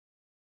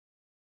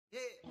Yeah.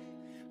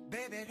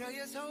 Baby girl,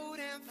 you're so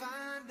damn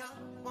fine,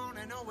 though.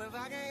 Wanna know if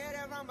I can hit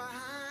it from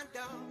behind, though.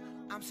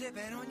 I'm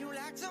sipping on you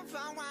like some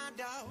fine wine,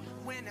 though.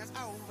 When it's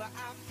over,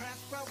 I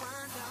press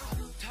rewind,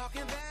 though.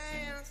 Talking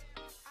bands.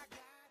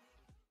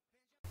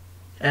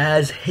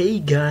 As hey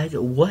guys,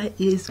 what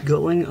is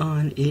going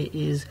on? It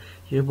is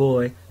your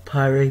boy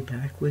Pyre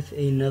back with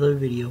another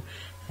video,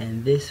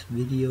 and this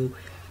video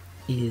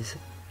is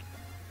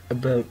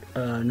about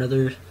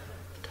another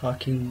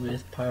talking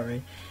with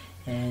Pyre,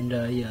 and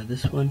yeah,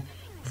 this one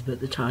is about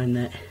the time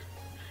that,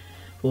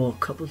 well, a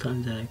couple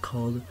times that I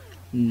called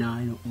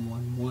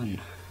 911.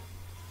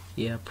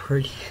 Yeah,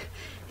 pretty.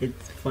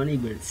 It's funny,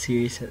 but it's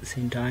serious at the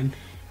same time.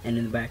 And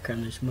in the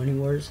background, there's Money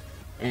Wars,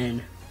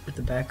 and with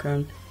the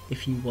background,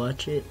 if you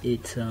watch it,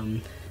 it's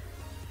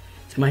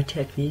my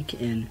technique,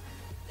 and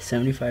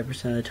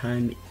 75% of the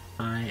time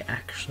I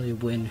actually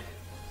win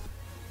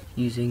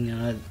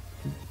using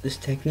this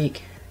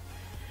technique.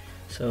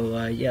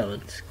 So yeah,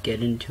 let's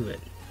get into it.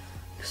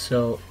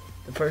 So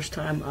the first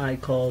time I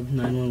called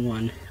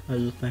 911, I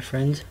was with my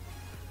friends,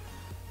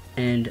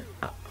 and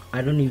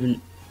I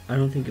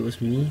don't think it was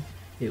me.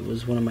 It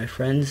was one of my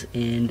friends,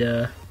 and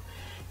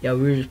yeah,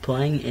 we were just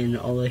playing, and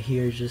all I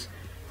hear is just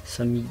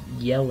some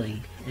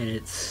yelling, and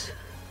it's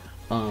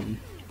one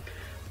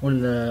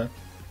of the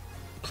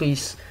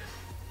police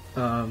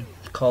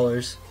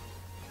callers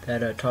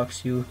that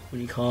talks to you when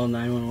you call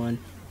 911,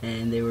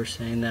 and they were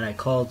saying that I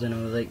called, and I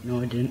was like,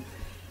 no, I didn't,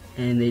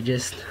 and they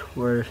just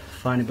were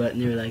fine about it,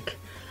 and they were like,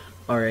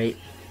 alright,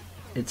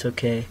 it's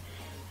okay.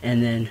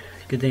 And then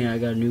good thing I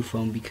got a new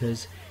phone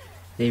because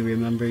they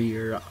remember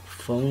your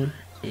phone,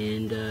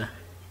 and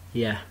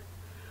yeah,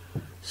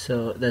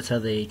 so that's how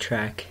they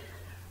track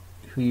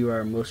who you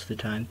are most of the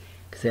time,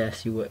 because they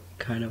ask you what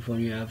kind of phone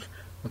you have,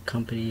 what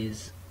company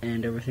is,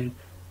 and everything.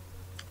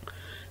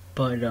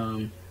 But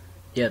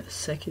yeah, the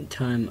second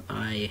time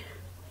I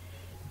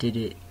did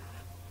it,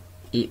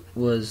 it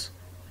was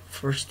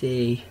first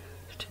day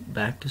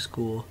back to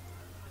school,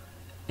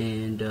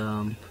 and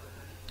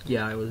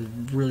yeah, I was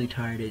really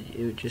tired.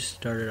 It just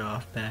started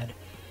off bad,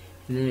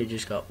 and then it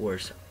just got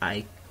worse.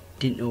 I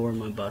didn't know where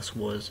my bus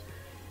was,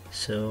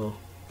 so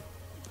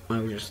I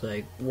was just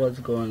like, what's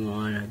going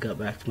on? I got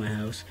back to my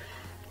house,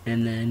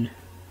 and then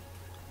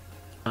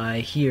I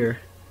hear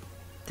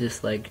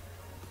this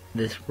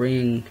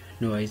ringing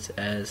noise,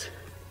 as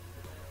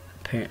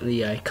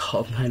apparently I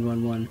called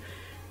 911,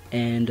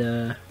 and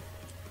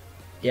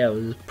yeah, I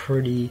was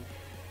pretty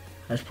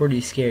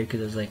scared,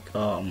 because I was like,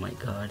 oh my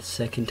god,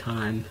 second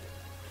time,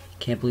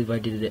 can't believe I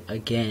did it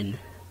again.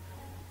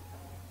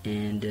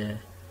 And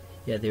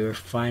yeah, they were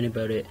fine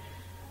about it,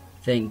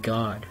 thank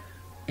God.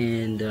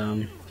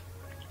 And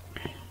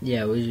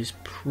yeah, it was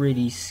just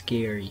pretty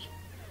scary.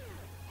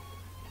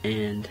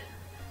 And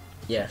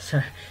yeah,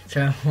 sorry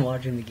I'm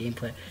watching the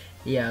gameplay.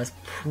 Yeah, it was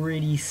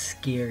pretty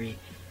scary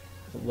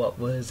what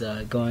was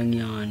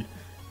going on,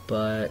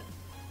 but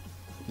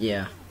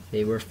yeah,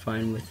 they were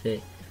fine with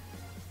it.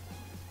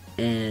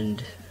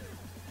 And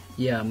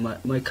yeah,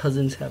 my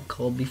cousins have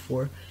called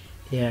before.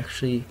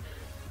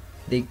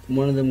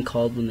 One of them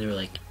called when they were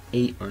like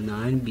 8 or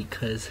 9,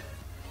 because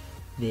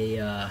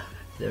their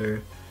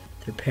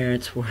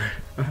parents were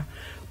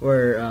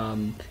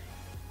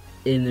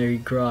in their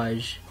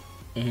garage,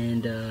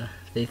 and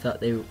they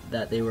thought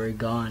that they were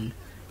gone,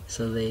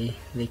 so they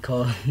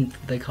called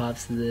the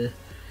cops to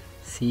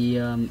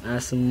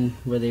ask them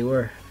where they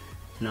were,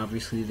 and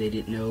obviously they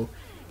didn't know,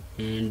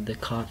 and the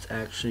cops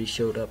actually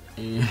showed up,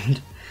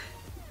 and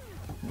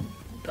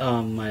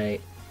my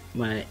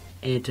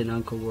aunt and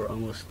uncle were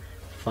almost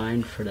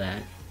fined for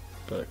that.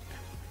 But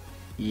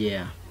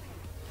yeah,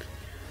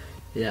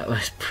 that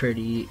was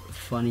pretty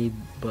funny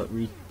but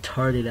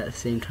retarded at the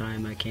same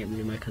time. I can't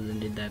believe my cousin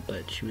did that,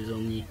 but she was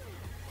only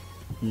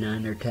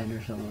 9 or 10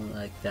 or something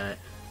like that,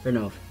 or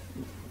no,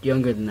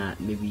 younger than that,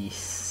 maybe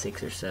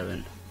 6 or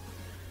 7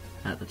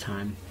 at the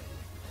time.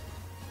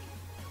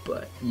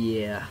 But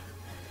yeah,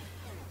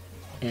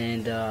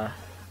 and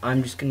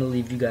I'm just gonna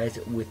leave you guys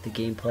with the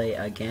gameplay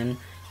again,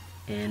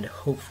 and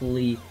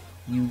hopefully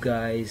you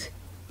guys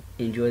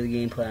enjoy the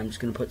gameplay. I'm just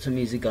gonna put some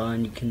music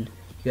on. You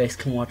guys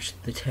can watch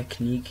the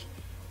technique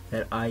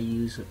that I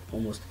use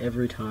almost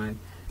every time,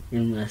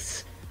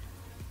 unless,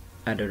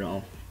 I don't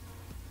know,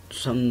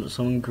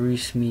 someone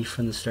greased me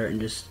from the start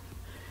and just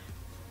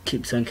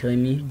keeps on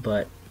killing me,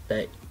 but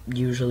that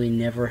usually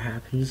never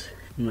happens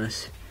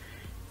unless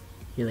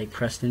you're like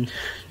Preston,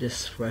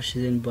 just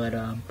rushes in. But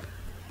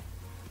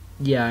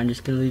yeah, I'm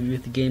just gonna leave you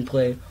with the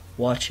gameplay.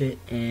 Watch it,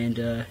 and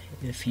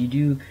if you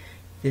do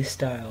this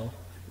style,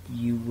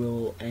 you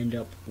will end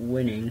up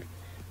winning,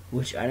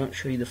 which I don't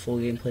show you the full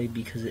gameplay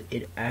because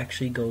it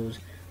actually goes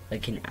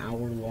like an hour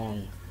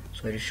long.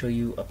 So I just show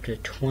you up to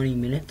 20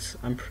 minutes,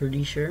 I'm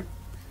pretty sure,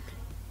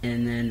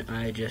 and then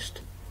I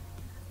just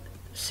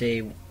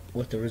say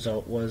what the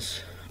result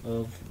was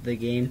of the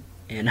game,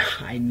 and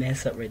I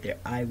mess up right there.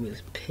 I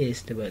was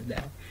pissed about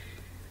that.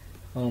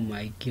 Oh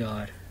my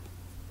god,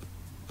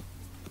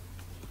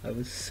 I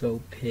was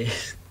so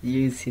pissed.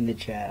 You can see in the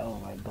chat.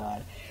 Oh my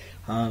god.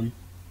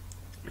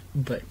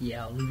 But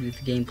yeah, I'll leave you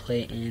with the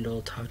gameplay, and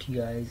I'll talk to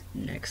you guys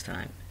next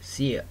time.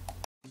 See ya.